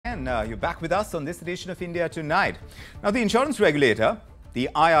and you're back with us on this edition of India Tonight. Now, the insurance regulator, the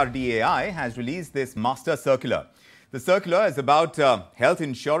IRDAI, has released this master circular. The circular is about health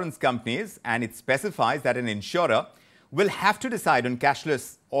insurance companies, and it specifies that an insurer will have to decide on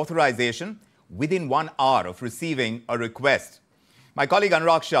cashless authorization within 1 hour of receiving a request. My colleague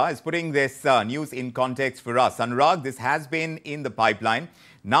Anurag Shah is putting this news in context for us. Anurag, this has been in the pipeline.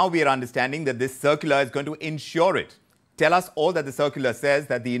 Now we are understanding that this circular is going to ensure it. Tell us all that the circular says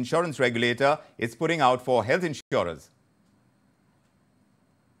that the insurance regulator is putting out for health insurers.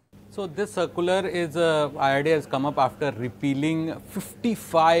 So this circular is, IRDAI has come up after repealing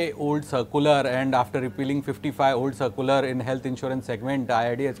 55 old circular, and after repealing 55 old circular in health insurance segment,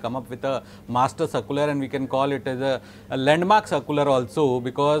 IRDAI has come up with a master circular, and we can call it as a landmark circular also,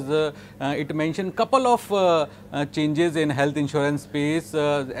 because it mentioned couple of changes in health insurance space.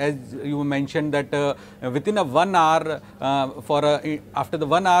 As you mentioned that within a 1 hour, after the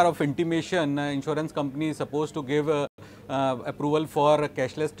 1 hour of intimation, insurance company is supposed to give approval for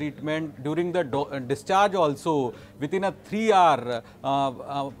cashless treatment. During the discharge also, within a 3 hour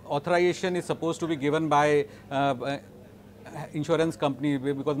authorization is supposed to be given by insurance company,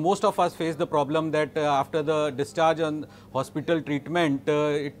 because most of us face the problem that after the discharge on hospital treatment,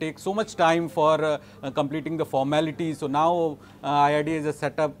 it takes so much time for completing the formalities. So now IRDAI has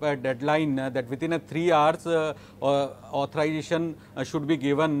set up a deadline that within a 3 hours authorization should be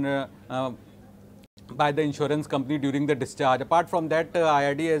given by the insurance company during the discharge. Apart from that,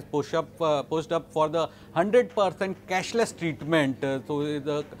 IRDAI has pushed up for the 100% cashless treatment. So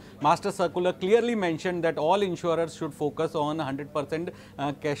the master circular clearly mentioned that all insurers should focus on 100%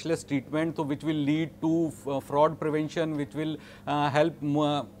 cashless treatment, so which will lead to fraud prevention, which will help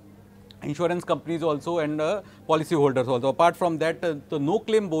insurance companies also and policy holders also. Apart from that, the no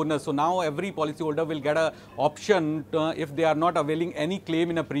claim bonus. So now every policy holder will get a option if they are not availing any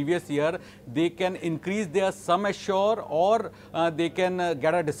claim in a previous year, they can increase their sum assured, or they can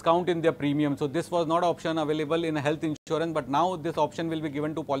get a discount in their premium. So this was not an option available in health insurance, but now this option will be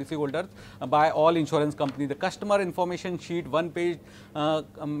given to policy holders by all insurance companies. The customer information sheet, 1 page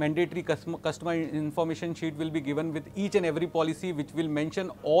mandatory customer information sheet will be given with each and every policy, which will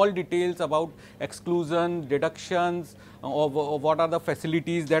mention all details about exclusion, deductions, or what are the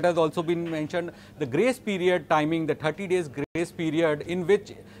facilities. That has also been mentioned. The grace period timing, the 30 days grace period, in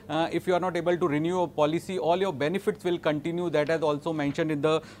which if you are not able to renew a policy, all your benefits will continue. That has also mentioned in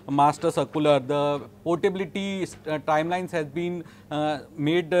the master circular. The portability timelines has been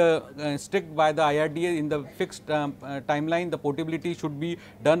made strict by the IRDAI. In the fixed timeline, the portability should be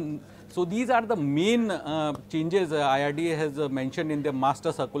done. So these are the main changes IRDAI has mentioned in the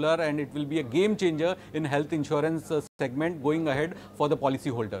master circular, and it will be a game changer in health insurance segment going ahead for the policy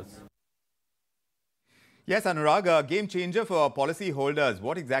holders. Yes, Anurag, a game changer for policy holders.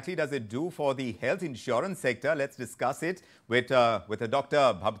 What exactly does it do for the health insurance sector? Let's discuss it with Dr.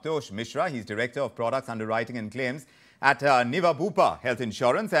 Bhabatosh Mishra. He's Director of Products, Underwriting and Claims at Niva Bupa Health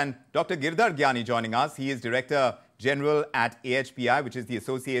Insurance, and Dr. Girdhar Gyani joining us. He is Director General at AHPI, which is the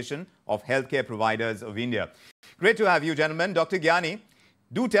Association of Healthcare Providers of India. Great to have you, gentlemen. Dr. Gyani,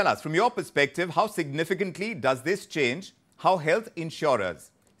 do tell us, from your perspective, how significantly does this change how health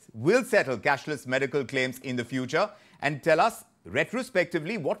insurers will settle cashless medical claims in the future? And tell us,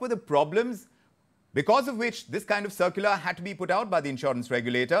 retrospectively, what were the problems because of which this kind of circular had to be put out by the insurance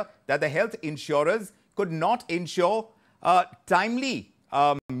regulator, that the health insurers could not ensure timely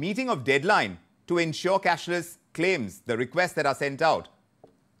meeting of deadline to ensure cashless claims, the requests that are sent out?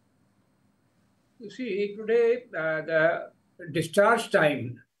 You see, today the discharge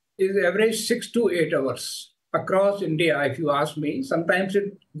time is average 6 to 8 hours across India, if you ask me. Sometimes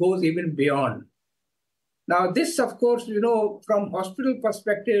it goes even beyond. Now this, of course, from hospital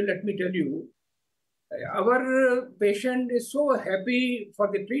perspective, let me tell you, our patient is so happy for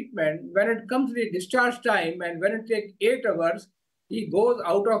the treatment. When it comes to the discharge time and when it takes 8 hours, he goes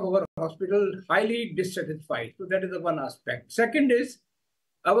out of our hospital highly dissatisfied. So that is the one aspect. Second is,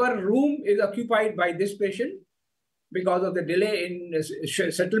 our room is occupied by this patient because of the delay in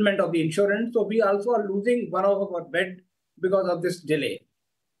settlement of the insurance. So we also are losing one of our bed because of this delay.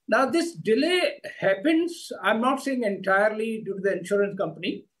 Now this delay happens, I'm not saying entirely due to the insurance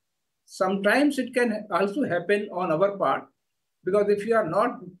company. Sometimes it can also happen on our part, because if you are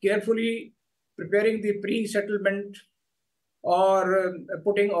not carefully preparing the pre-settlement or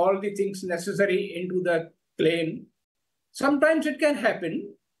putting all the things necessary into the claim, sometimes it can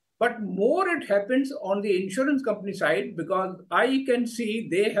happen, but more it happens on the insurance company side, because I can see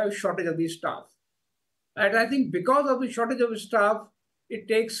they have shortage of the staff. And I think because of the shortage of staff, it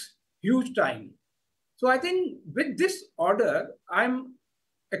takes huge time. So I think with this order, I'm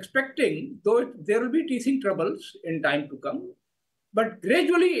expecting, though there will be teething troubles in time to come, but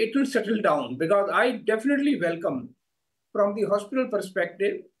gradually it will settle down, because I definitely welcome from the hospital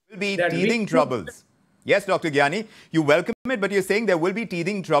perspective Will be that teething troubles. Yes, Dr. Gyani, you welcome it, but you're saying there will be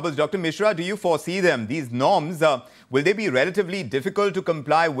teething troubles. Dr. Mishra, do you foresee them? These norms, will they be relatively difficult to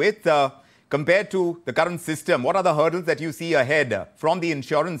comply with compared to the current system? What are the hurdles that you see ahead from the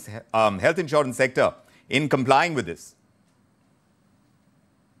insurance, health insurance sector in complying with this?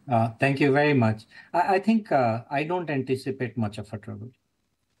 Thank you very much. I think I don't anticipate much of a trouble.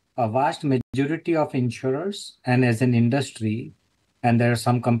 A vast majority of insurers, and as an industry, and there are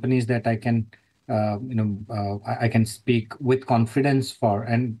some companies that I can, I can speak with confidence for,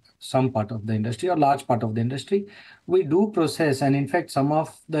 and some part of the industry or large part of the industry, we do process. And in fact, some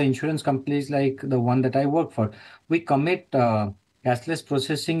of the insurance companies, like the one that I work for, we commit cashless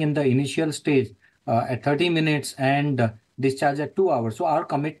processing in the initial stage at 30 minutes and discharge at 2 hours. So our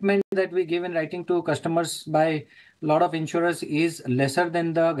commitment that we give in writing to customers by a lot of insurers is lesser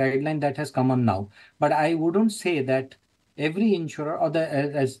than the guideline that has come on now. But I wouldn't say that every insurer or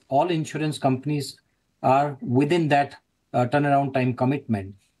as all insurance companies are within that turnaround time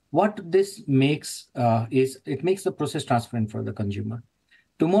commitment. What this makes is it makes the process transparent for the consumer.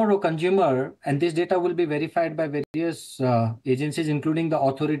 Tomorrow, consumer, and this data will be verified by various agencies, including the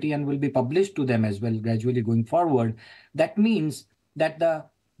authority, and will be published to them as well gradually going forward. That means that the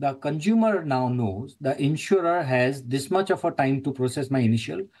consumer now knows the insurer has this much of a time to process my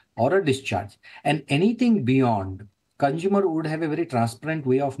initial or a discharge. And anything beyond, consumer would have a very transparent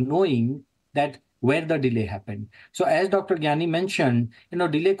way of knowing that where the delay happened. So as Dr. Gyani mentioned,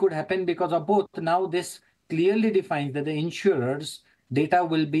 delay could happen because of both. Now this clearly defines that the insurers data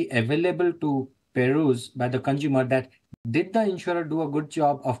will be available to peruse by the consumer, that did the insurer do a good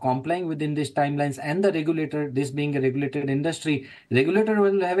job of complying within these timelines, and the regulator, this being a regulated industry, regulator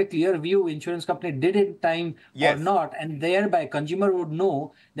will have a clear view, insurance company did it in time or not, and thereby consumer would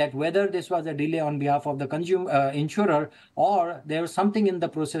know that whether this was a delay on behalf of the consumer insurer, or there was something in the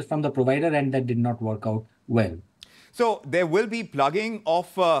process from the provider and that did not work out well. So there will be plugging of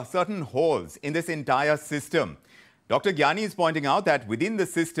certain holes in this entire system. Dr. Gyani is pointing out that within the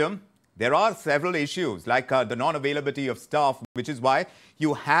system, there are several issues like the non-availability of staff, which is why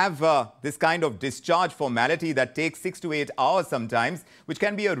you have this kind of discharge formality that takes 6 to 8 hours sometimes, which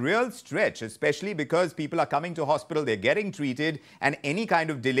can be a real stretch, especially because people are coming to hospital, they're getting treated, and any kind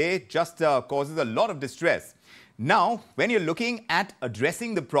of delay just causes a lot of distress. Now, when you're looking at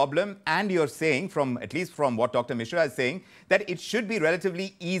addressing the problem, and you're saying, at least from what Dr. Mishra is saying, that it should be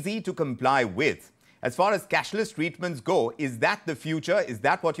relatively easy to comply with. As far as cashless treatments go, is that the future? Is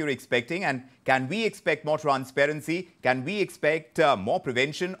that what you're expecting? And can we expect more transparency? Can we expect more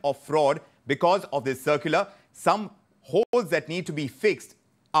prevention of fraud because of this circular? Some holes that need to be fixed.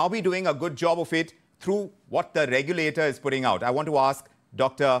 Are we doing a good job of it through what the regulator is putting out? I want to ask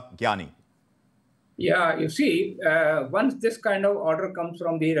Dr. Gyani. Yeah, you see, once this kind of order comes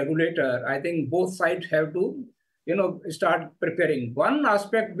from the regulator, I think both sides have to start preparing. One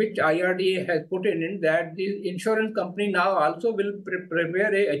aspect which IRDAI has put in that the insurance company now also will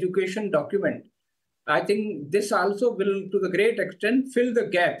prepare a education document. I think this also will, to the great extent, fill the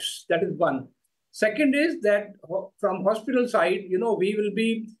gaps. That is one. Second is that from hospital side, we will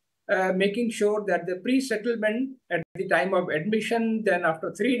be making sure that the pre-settlement at the time of admission, then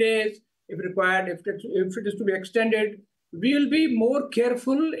after 3 days, if required, if it is to be extended, we will be more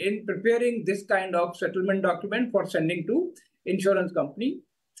careful in preparing this kind of settlement document for sending to insurance company.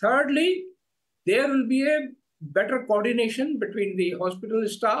 Thirdly, there will be a better coordination between the hospital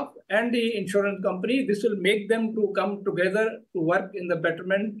staff and the insurance company. This will make them to come together to work in the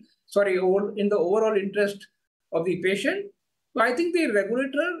in the overall interest of the patient. So I think the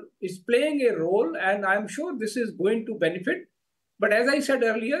regulator is playing a role, and I'm sure this is going to benefit. But as I said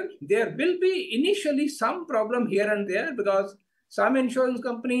earlier, there will be initially some problem here and there, because some insurance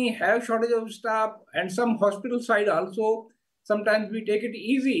company have shortage of staff, and some hospital side also, sometimes we take it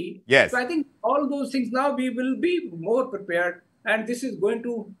easy. Yes. So I think all those things now we will be more prepared, and this is going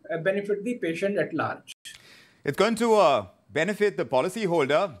to benefit the patient at large. It's going to benefit the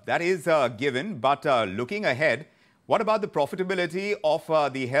policyholder, that is given. But looking ahead, what about the profitability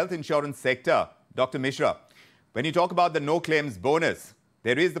of the health insurance sector, Dr. Mishra? When you talk about the no claims bonus,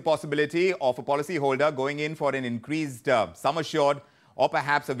 there is the possibility of a policyholder going in for an increased sum assured, or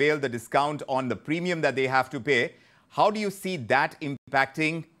perhaps avail the discount on the premium that they have to pay. How do you see that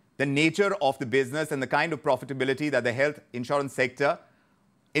impacting the nature of the business and the kind of profitability that the health insurance sector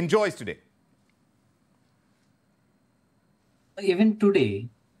enjoys today? Even today,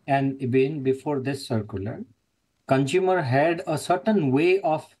 and even before this circular, consumer had a certain way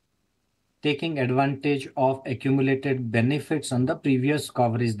of taking advantage of accumulated benefits on the previous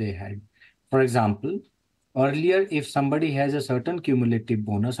coverage they had. For example, earlier, if somebody has a certain cumulative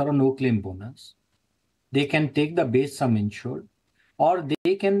bonus or a no-claim bonus, they can take the base sum insured, or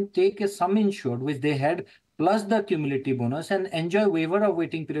they can take a sum insured which they had plus the cumulative bonus and enjoy waiver of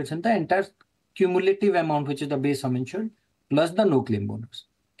waiting periods in the entire cumulative amount, which is the base sum insured, plus the no-claim bonus.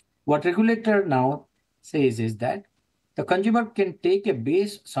 What regulator now says is that the consumer can take a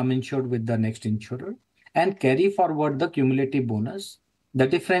base sum insured with the next insurer and carry forward the cumulative bonus. The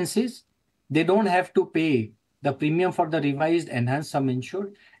difference is they don't have to pay the premium for the revised enhanced sum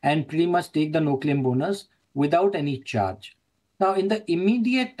insured and pretty much take the no-claim bonus without any charge. Now, in the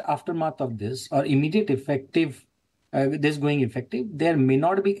immediate aftermath of this or immediate effective, this going effective, there may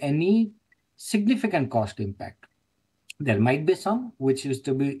not be any significant cost impact. There might be some which is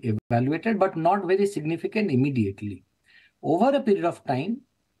to be evaluated, but not very significant immediately. Over a period of time,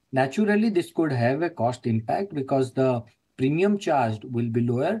 naturally, this could have a cost impact because the premium charged will be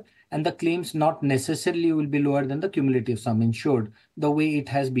lower and the claims not necessarily will be lower than the cumulative sum insured, the way it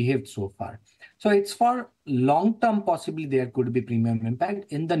has behaved so far. So it's for long term, possibly there could be premium impact.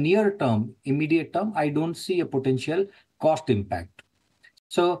 In the near term, immediate term, I don't see a potential cost impact.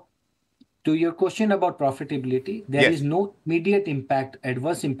 So to your question about profitability, there is no immediate impact,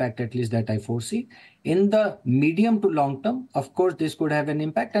 adverse impact at least that I foresee. In the medium to long term, of course, this could have an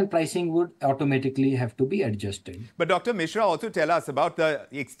impact and pricing would automatically have to be adjusted. But Dr. Mishra, also tell us about the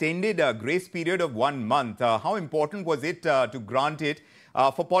extended grace period of 1 month. How important was it to grant it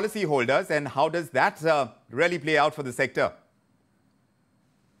for policyholders, and how does that really play out for the sector?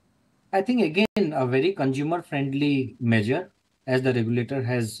 I think, again, a very consumer-friendly measure as the regulator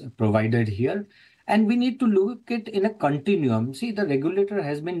has provided here. And we need to look at it in a continuum. See, the regulator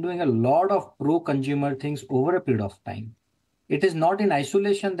has been doing a lot of pro-consumer things over a period of time. It is not in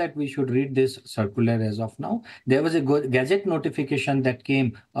isolation that we should read this circular as of now. There was a gazette notification that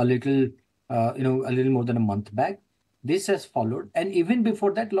came a little more than a month back. This has followed. And even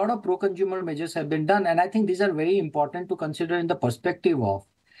before that, a lot of pro-consumer measures have been done. And I think these are very important to consider in the perspective of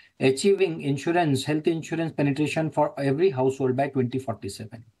achieving health insurance penetration for every household by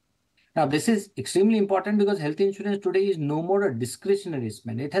 2047. Now, this is extremely important because health insurance today is no more a discretionary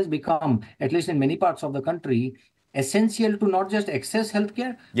spend. It has become, at least in many parts of the country, essential to not just access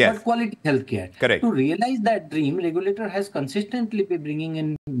healthcare, but quality healthcare. Correct. To realize that dream, regulator has consistently been bringing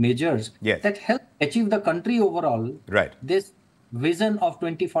in measures that help achieve the country overall. Right. This vision of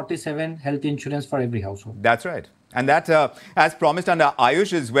 2047 health insurance for every household. That's right. And that, as promised under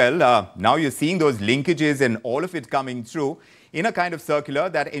Ayush as well, now you're seeing those linkages and all of it coming through in a kind of circular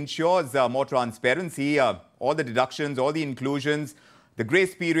that ensures more transparency, all the deductions, all the inclusions, the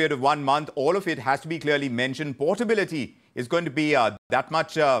grace period of 1 month, all of it has to be clearly mentioned. Portability is going to be that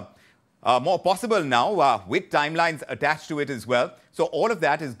much more possible now with timelines attached to it as well. So all of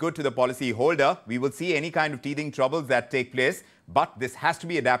that is good to the policy holder. We will see any kind of teething troubles that take place, but this has to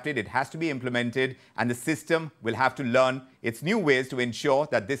be adapted, it has to be implemented, and the system will have to learn its new ways to ensure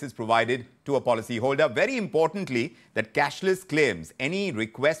that this is provided to a policy holder. Very importantly, that cashless claims, any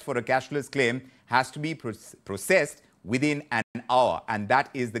request for a cashless claim has to be processed within an hour, and that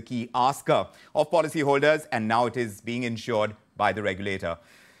is the key asker of policyholders, and now it is being ensured by the regulator.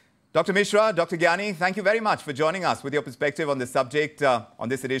 Dr. Mishra, Dr. Gyani, thank you very much for joining us with your perspective on this subject on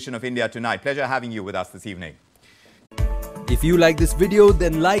this edition of India Tonight. Pleasure having you with us this evening. If you like this video,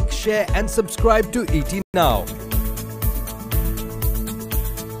 then like, share and subscribe to ET Now.